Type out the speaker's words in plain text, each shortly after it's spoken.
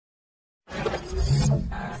Hi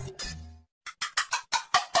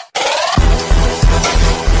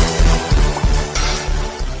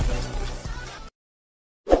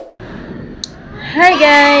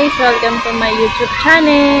guys! Welcome to my YouTube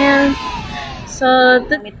channel. So,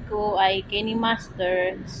 gamit ko ay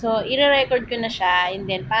Kinemaster. So, i-record ko na siya and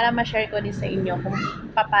then para ma-share ko din sa inyo kung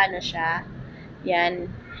paano siya. Yan.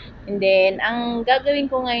 And then, ang gagawin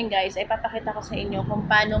ko ngayon guys ay papakita ko sa inyo kung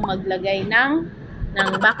paano maglagay ng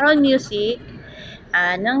background music,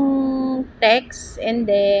 ng text, and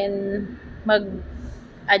then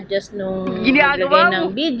mag-adjust nung maglagay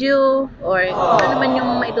ng video or ano naman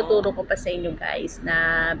yung maituturo ko pa sa inyo guys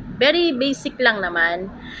na very basic lang naman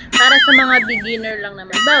para sa mga beginner lang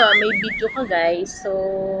naman. Bawa may video ka guys, so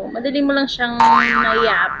madali mo lang siyang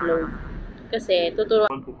i-upload kasi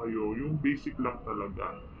tuturuan ko kayo yung basic lang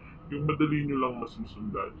talaga, yung madali nyo lang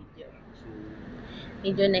masusundan.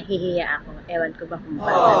 Medyo nahihiya ako. Ewan ko ba kung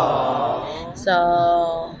bakit. So,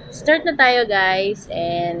 start na tayo guys.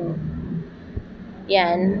 And,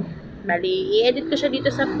 yan. Bali, i-edit ko siya dito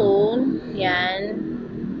sa phone. Yan.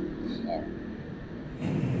 Yan.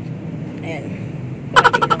 Ayan.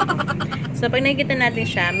 So, pag nakikita natin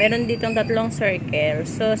siya, meron ditong tatlong circle.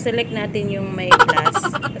 So, select natin yung may plus.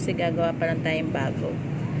 Kasi gagawa pa lang tayong bago.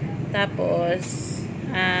 Tapos,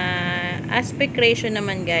 aspect ratio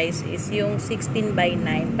naman guys is yung 16:9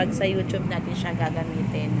 pag sa YouTube natin siya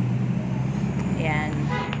gagamitin. Ayan.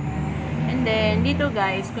 And then dito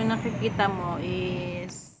guys, kung nakikita mo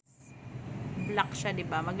is black siya,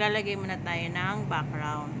 diba? Maglalagay muna tayo ng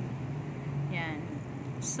background. Ayan.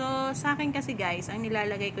 So sa akin kasi guys, ang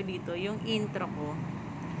nilalagay ko dito yung intro ko.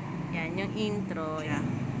 Ayan, yung intro. Ayan.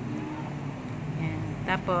 Ayan.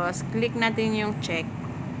 Tapos click natin yung check.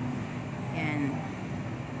 Ayan.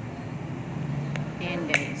 Ayan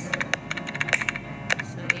guys.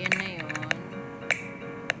 So, ayan na yun.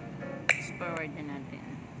 Forward na natin.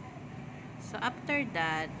 So, after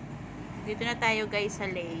that, dito na tayo guys sa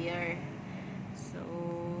layer. So,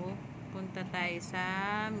 punta tayo sa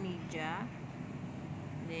media.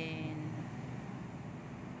 Then,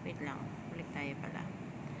 wait lang. Balik tayo pala.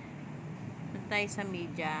 Punta tayo sa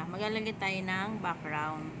media. Maglalagay tayo ng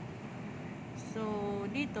background. So,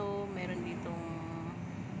 dito, meron ditong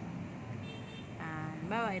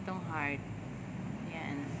bawa itong heart.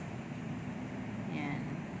 Yan. Yan.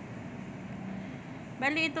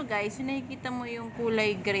 Bali ito guys, nakikita mo yung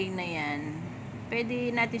kulay gray na yan.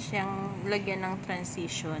 Pwede natin siyang lagyan ng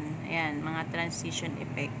transition. Ayan, mga transition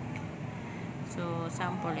effect. So,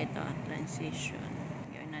 sample ito, transition.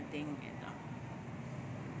 Gawin natin ito.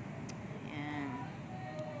 Ayan.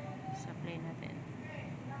 So, play natin.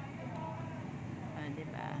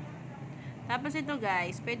 Diba? Tapos ito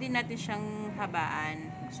guys, pwede natin siyang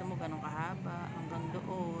habaan. Gusto mo ganun kahaba, hanggang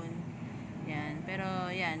doon. Yan.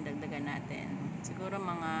 Pero yan, dagdagan natin. Siguro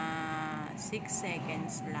mga 6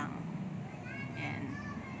 seconds lang. Yan.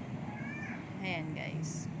 Ayan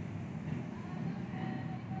guys.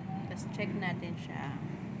 Tapos check natin siya.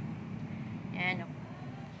 Yan.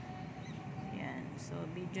 Yan. So,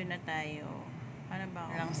 video na tayo. Paano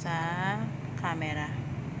ba? Lang sa camera.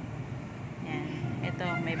 Yan. Ito,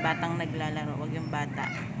 may batang naglalaro. Huwag yung bata.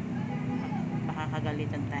 Baka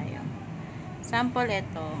kagalitan tayo. Sample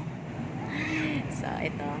ito. So,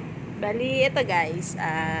 ito. Bali, ito guys.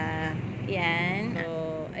 Yan.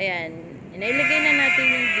 So, ayan. Inailagay na natin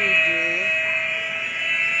yung video.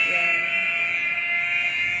 Yan.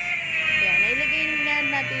 Ayan. Nailagay na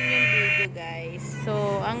natin yung video guys.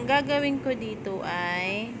 So, ang gagawin ko dito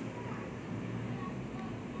ay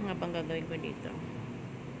ano bang gagawin ko dito?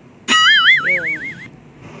 Yun.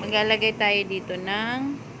 Maglalagay tayo dito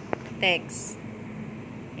ng text.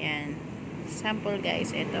 Yan. Sample guys.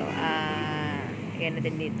 Ito. Yan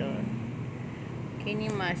natin dito.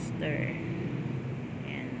 Kinemaster.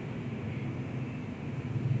 Yan.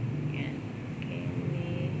 Yan.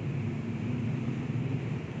 Kinemaster.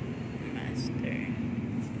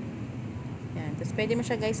 Yan. Tapos pwede mo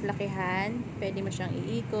siya guys lakihan. Pwede mo siyang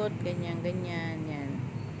iikot. Ganyan, ganyan. Yan.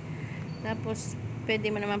 Tapos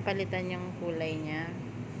pwede mo naman palitan yung kulay niya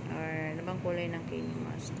or ano bang kulay ng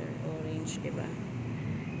Kinemaster, orange, diba?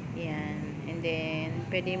 Yan. And then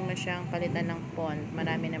pwede mo siyang palitan ng font,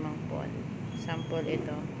 marami namang font. Sample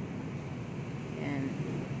ito. Yan.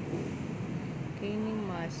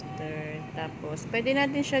 Kinemaster. Tapos pwede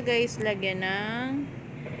natin siya guys lagyan ng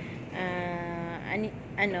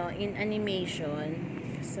in animation.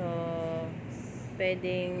 So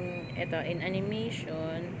pwedeng ito in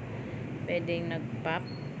animation, pwedeng nag-pop.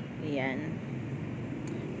 Yan.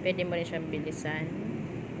 Pwede mo rin siyang bilisan.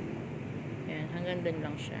 Yan. Hanggang doon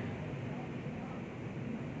lang siya.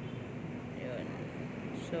 Yun.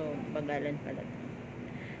 So, bagalan pala.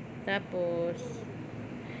 Tapos,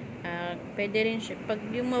 pwede rin siya, pag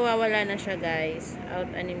yung mawawala na siya guys, out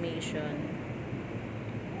animation,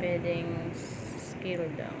 pwedeng scale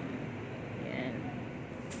down. Yan.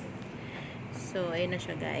 So, ayun na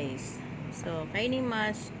siya guys. So,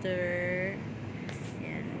 Kinemaster,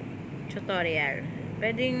 yan, tutorial.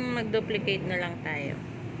 Pwedeng mag-duplicate na lang tayo.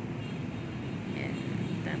 Yan.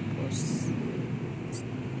 Tapos,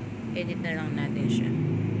 edit na lang natin siya.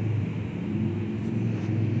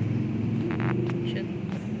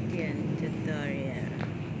 Yan, tutorial.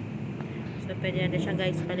 So, pwede natin siya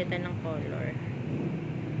guys palitan ng color.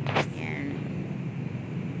 Yan.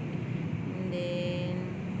 And then,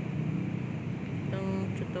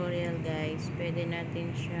 itong tutorial guys, pwede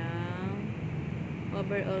natin siyang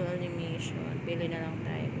overall animation. Pili na lang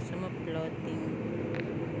tayo. Gusto mo floating.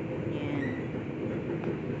 Yan.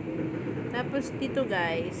 Tapos dito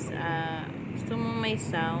guys, gusto mo may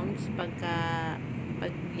sounds pag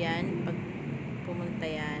pumunta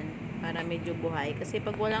yan, para medyo buhay. Kasi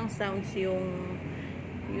pag walang sounds yung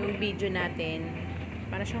video natin,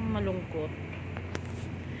 para siyang malungkot.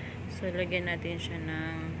 So, lagyan natin siya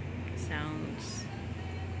ng sounds.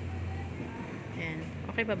 Yan.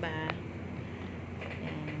 Okay pa ba?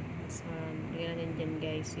 Yan. So, lagyan natin dyan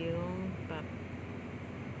guys yung pop.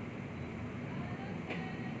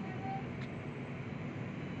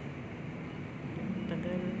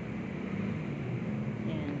 Tagal.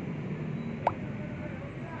 Yan.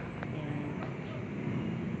 Yan.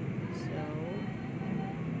 So,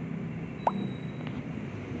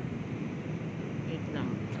 wait lang.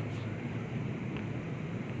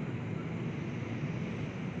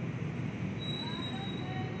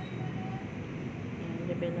 Yan,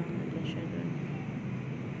 level lang natin siya dun.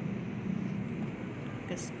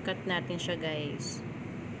 Kasi cut natin siya guys.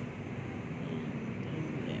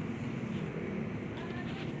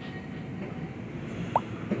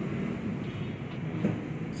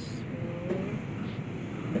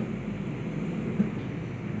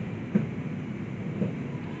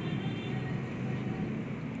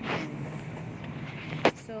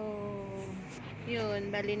 So, yun,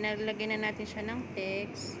 bali nalagyan na natin siya ng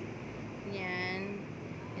text. Yan.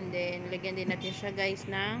 And then, lagyan din natin siya guys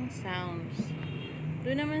ng sounds.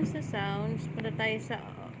 Doon naman sa sounds, punta tayo sa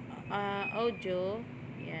audio.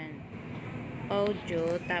 Yan.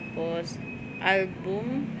 Audio, tapos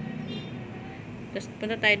album. Tapos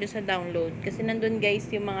punta tayo doon sa download. Kasi nandun guys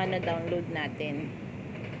yung mga na-download natin.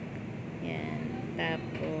 Yan.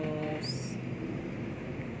 Tapos,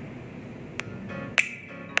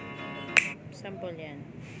 sample yan.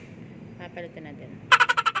 Papalitan natin.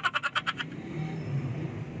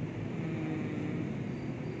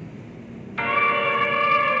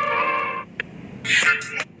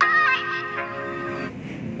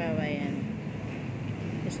 Bawa yan.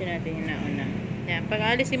 Kasi natin yung nauna. Yan.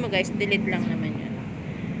 Pag alisin mo guys, delete lang naman yan.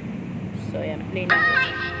 So, yan. Play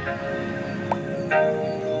natin.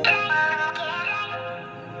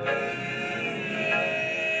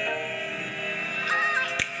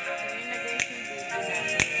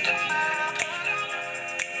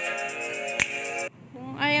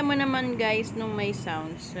 Ayaw mo naman guys nung may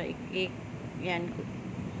sounds, so yan,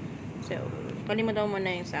 so kalimutan mo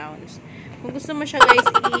na yung sounds. Kung gusto mo siya guys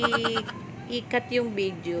i-cut yung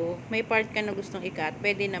video, may part ka na gustong i-cut,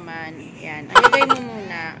 pwede naman. Yan, ang gagawin mo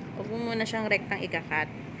muna, huwag mo muna siyang rectang i-cut.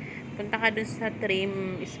 Punta ka dun sa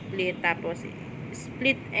trim, split, tapos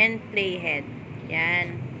split and playhead.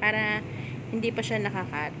 Yan, para hindi pa siya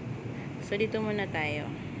nakakat. So dito muna tayo.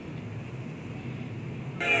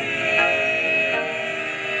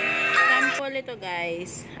 Ito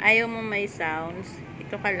guys, ayaw mo may sounds,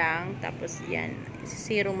 ito ka lang, tapos yan,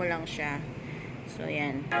 zero mo lang siya. So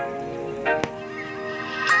yan,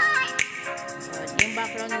 so, yung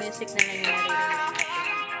background music na lang yung naririnig natin.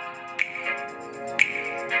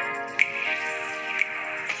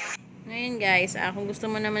 Ngayon guys, kung gusto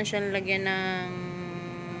mo naman siyang lagyan ng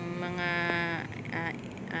mga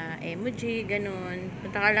emoji, ganun,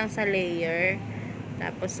 punta ka lang sa layer,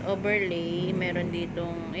 tapos overlay, meron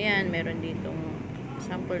ditong, ayan, meron ditong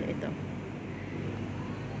sample ito.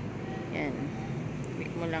 Yan. Click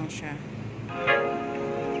mo lang siya.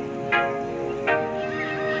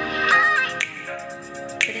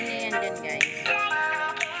 Pwede na yan dyan guys.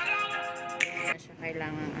 Hindi mo na siya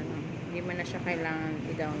kailangan, hindi mo na siya kailangan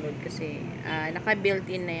i-download kasi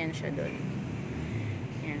naka-built-in na yan siya doon.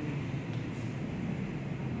 Yan.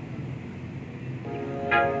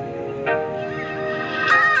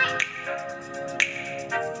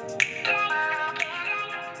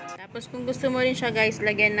 Tapos kung gusto mo rin siya guys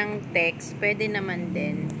lagyan ng text, pwede naman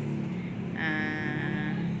din.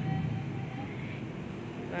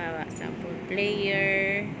 Sample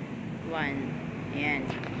player. 1. Ayan.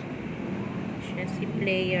 Siya si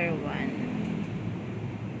player 1.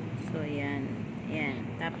 So, yan. Ayan.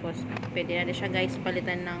 Tapos, pwede natin siya guys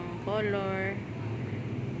palitan ng color.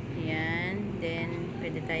 Ayan. Then,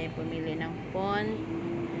 pwede tayo pumili ng font.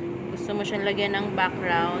 Gusto mo siyang lagyan ng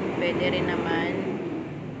background, pwede rin naman.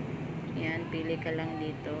 Ayan. Pili ka lang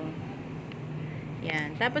dito.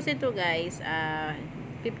 Ayan. Tapos, ito guys,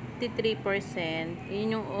 53%.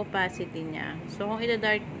 Yun yung opacity niya. So, kung ito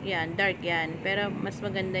dark yan. Pero, mas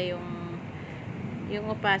maganda yung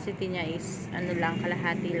opacity niya is ano lang,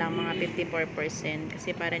 kalahati lang, mga 54%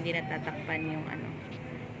 kasi para hindi natatakpan yung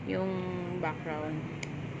yung background,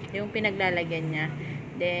 yung pinaglalagyan niya.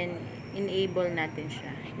 Then enable natin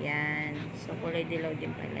siya. Yan. So kulay dilaw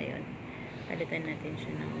din pala yun. Palitan natin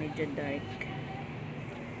siya ng medyo dark.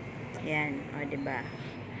 Yan. O diba?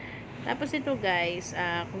 Tapos ito guys,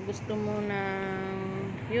 kung gusto mo ng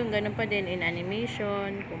yung ganun pa din in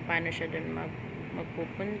animation, kung paano siya dun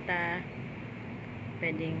magpupunta,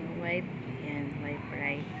 pwedeng wipe, yan, wipe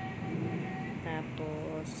right.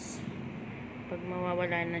 Tapos, pag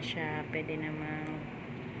mawawala na siya, pwede namang,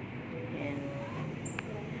 yan.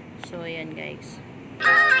 So, yan guys.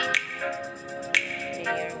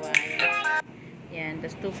 Player 1. Yan.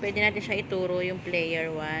 Tapos, pwede natin siya ituro yung player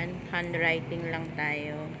 1. Handwriting lang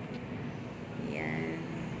tayo. Yan.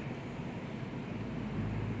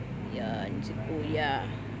 Yan, si Kuya.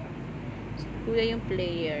 Si Kuya yung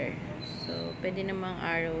player. So, pwede namang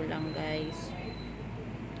arrow lang guys.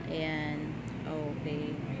 Ayan.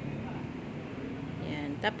 Okay.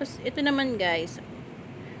 Ayan. Tapos, ito naman guys,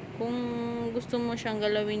 kung gusto mo siyang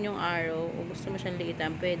galawin yung arrow, o gusto mo siyang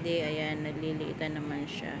liitan, pwede. Ayan, nagliliitan naman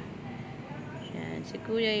siya. Ayan. Si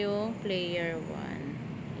Kuya yung player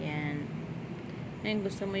 1. Ayan. Ngayon,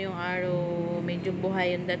 gusto mo yung arrow, medyo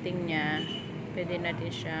buhay yung dating niya, pwede natin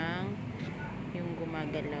siyang yung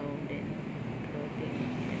gumagalaw din. Floating.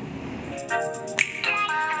 Ayan.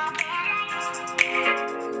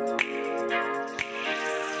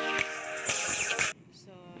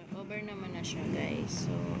 So, over naman na siya guys.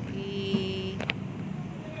 So,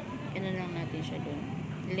 ano lang natin siya dun.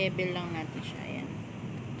 Level lang natin siya. Ayan.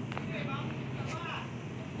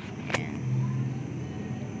 Ayan.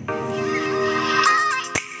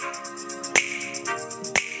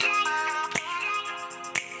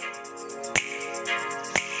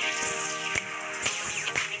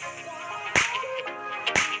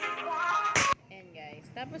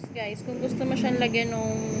 Tapos guys, kung gusto mo siyang lagyan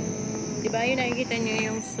nung, di ba yun nakikita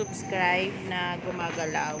nyo yung subscribe na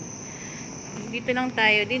gumagalaw. Dito lang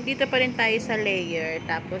tayo, dito pa rin tayo sa layer,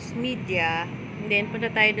 tapos media, and then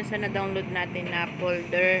punta tayo dun sa na-download natin na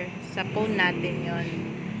folder, sa phone natin yon.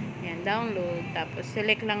 Yan, download, tapos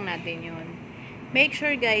select lang natin yon. Make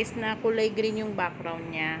sure guys na kulay green yung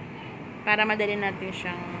background niya, para madali natin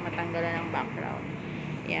siyang matanggalan ng background.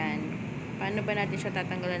 Yan. Paano ba natin siya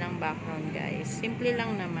tatanggalan ng background guys? Simple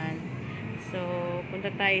lang naman. So, punta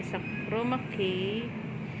tayo sa chroma key.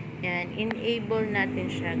 Yan, enable natin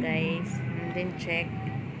siya guys. And then check.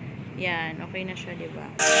 Yan, okay na siya, diba?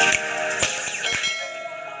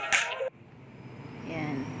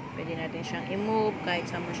 Yan, pwede natin siyang i-move kahit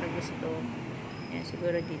saan mo siya gusto. Yan,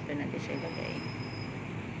 siguro dito natin siya ilagay.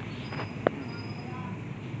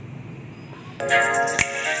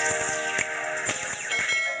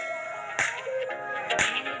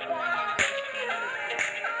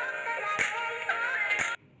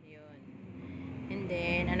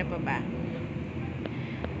 Ano pa ba?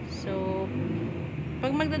 So,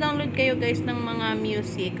 pag magda-download kayo guys ng mga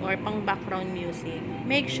music or pang background music,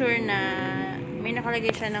 make sure na may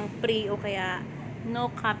nakalagay siya ng free o kaya no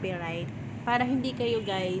copyright para hindi kayo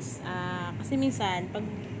guys, kasi minsan pag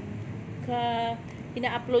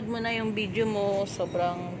ina-upload mo na yung video mo,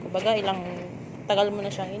 sobrang, kumbaga ilang tagal mo na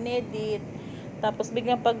siyang inedit, tapos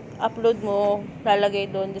biglang pag-upload mo, lalagay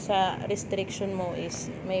doon sa restriction mo is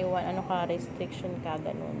may restriction ka,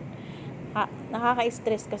 ganun.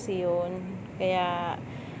 Nakaka-stress kasi yun. Kaya,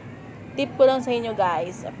 tip ko lang sa inyo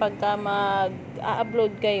guys, pagka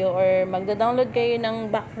mag-upload kayo or magda-download kayo ng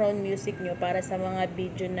background music nyo para sa mga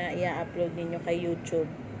video na i-upload ninyo kay YouTube,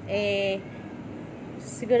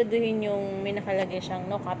 siguraduhin yung may nakalagay siyang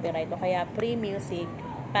no copyright o kaya free music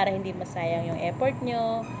para hindi masayang yung effort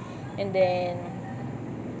nyo. And then,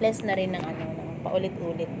 less na rin ng ng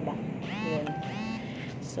paulit-ulit ba. Yun.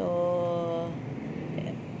 So,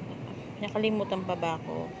 nakalimutan pa ba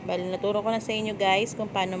ako? Bali, naturo ko na sa inyo guys kung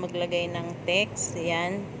paano maglagay ng text.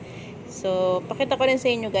 Ayan. So, pakita ko rin sa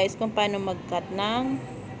inyo guys kung paano mag-cut.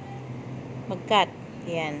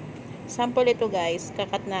 Ayan. Sample ito guys,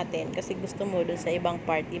 kakat natin kasi gusto mo dun sa ibang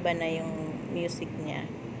part, iba na yung music niya.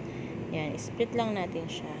 Ayan, split lang natin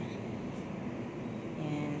siya.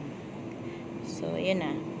 So, ayan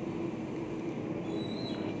na.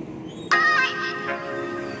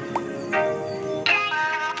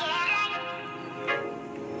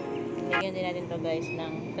 Lagyan din natin to guys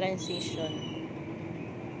ng transition.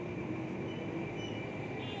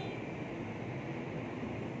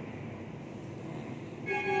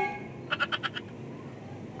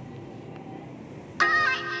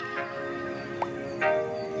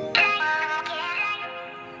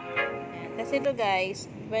 Kasi ito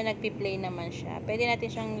guys, diba nagpi-play naman siya, pwede natin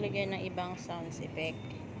siyang lagyan ng ibang sounds effect.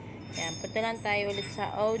 Yan, punta lang tayo ulit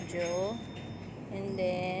sa audio, and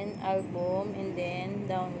then album, and then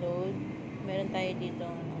download. Meron tayo dito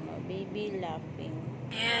baby laughing.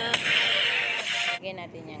 Lagyan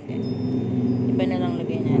natin yan guys. Iba na lang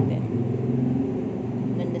lagyan natin.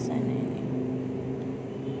 Ganda sana yun eh.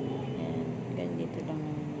 Yan, ganito lang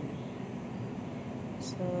naman yun.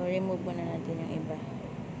 So, remove muna natin yung iba.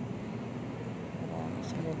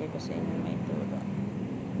 Sandali ko sa inyo may turo.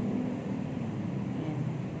 Ayan.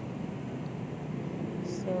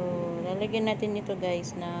 So, lalagyan natin ito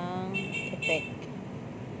guys ng effect.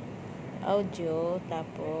 Audio,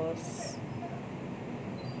 tapos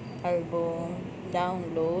album,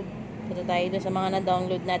 download. Punta tayo doon sa mga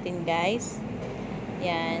na-download natin guys.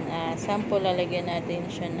 Yan, sample lalagyan natin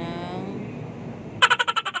siya ng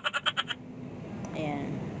ayan.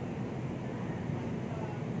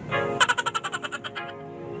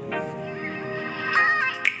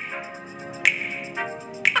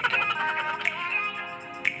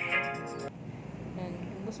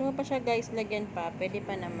 Gusto mo pa siya guys lagyan pa, pwede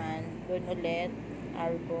pa naman. Doon ulit,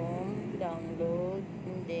 album, download,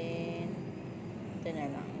 and then ito na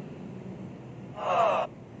lang.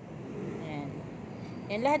 Ayan.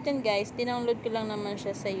 Yan lahat yan guys, dinownload ko lang naman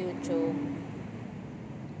siya sa YouTube.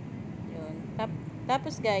 Yun.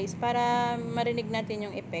 Tapos guys, para marinig natin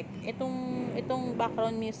yung effect, itong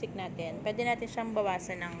background music natin, pwede natin siyang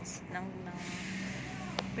bawasan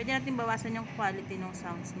pwede natin bawasan yung quality ng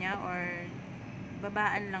sounds niya, or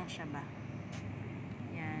babaan lang siya ba.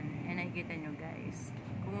 Yan. Yan, nakikita nyo guys.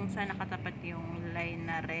 Kung saan nakatapat yung line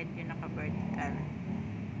na red, yung naka-vertical.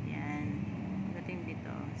 Yan. Dating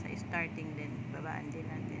dito, sa starting din, babaan din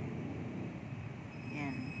natin.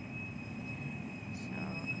 Yan. So,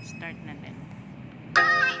 start natin.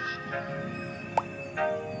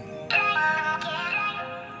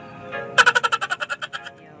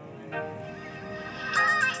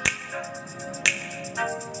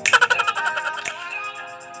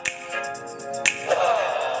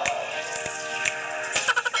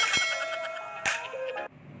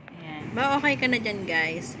 Ba, okay ka na dyan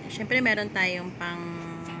guys. Siyempre meron tayong pang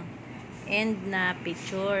end na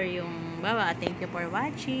picture, yung bawa, thank you for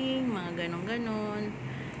watching, mga ganon.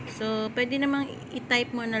 So, pwede namang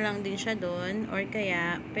i-type mo na lang din siya doon, or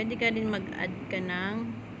kaya pwede ka din mag-add ka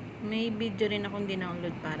ng, may video rin akong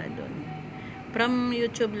dinownload para doon. From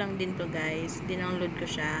YouTube lang din to guys. Dinownload ko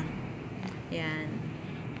siya. Yan.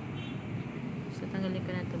 So, tanggalin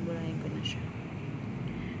ko na ito, burahin ko na siya.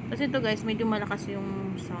 Kasi ito guys, medyo malakas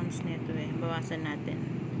yung sounds nito eh. Bawasan natin.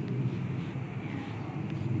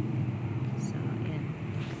 So, ayan.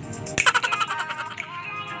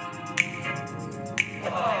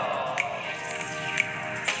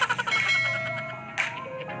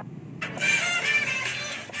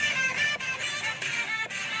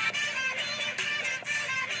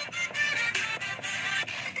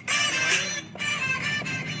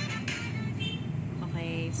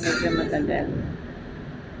 Okay, medyo matagal.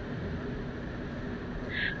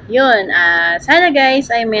 Yun, sana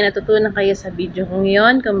guys ay may natutunan kayo sa video kong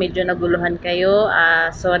yun. Kung medyo naguluhan kayo,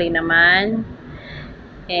 sorry naman.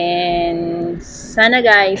 And sana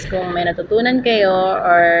guys, kung may natutunan kayo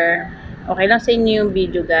or okay lang sa inyo yung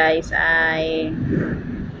video guys, ay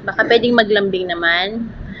baka pwedeng maglambing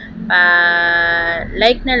naman.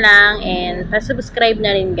 Like na lang and pa-subscribe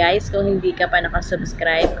na rin guys kung hindi ka pa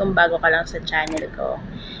nakasubscribe, kung bago ka lang sa channel ko.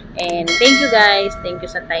 And thank you guys, thank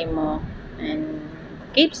you sa time mo. And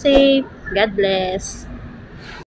keep safe. God bless.